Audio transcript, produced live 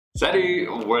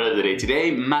Salut! Word of the day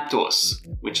today, Matos,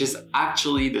 which is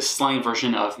actually the slang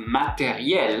version of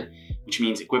matériel, which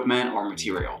means equipment or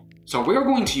material. So we're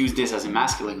going to use this as a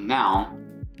masculine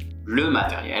noun, le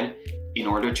matériel, in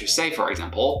order to say, for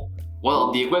example,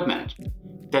 well, the equipment.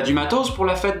 T'as du matos pour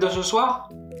la fête de ce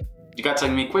soir? You got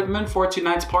some equipment for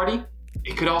tonight's party?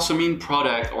 It could also mean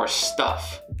product or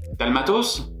stuff. T'as le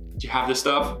matos? Do you have the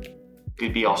stuff?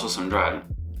 Could be also some drug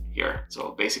here.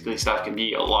 So basically stuff can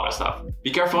be a lot of stuff.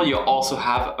 Be careful, you also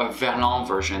have a Verlan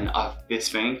version of this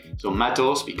thing. So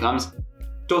matos becomes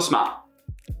tosma.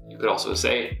 You could also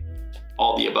say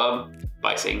all the above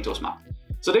by saying tosma.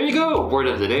 So there you go, word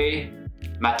of the day,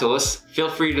 Matos. Feel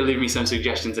free to leave me some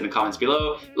suggestions in the comments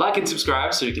below. Like and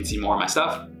subscribe so you can see more of my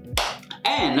stuff.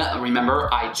 And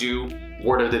remember, I do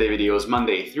word of the day videos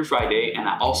Monday through Friday, and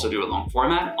I also do a long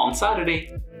format on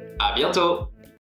Saturday. À bientôt!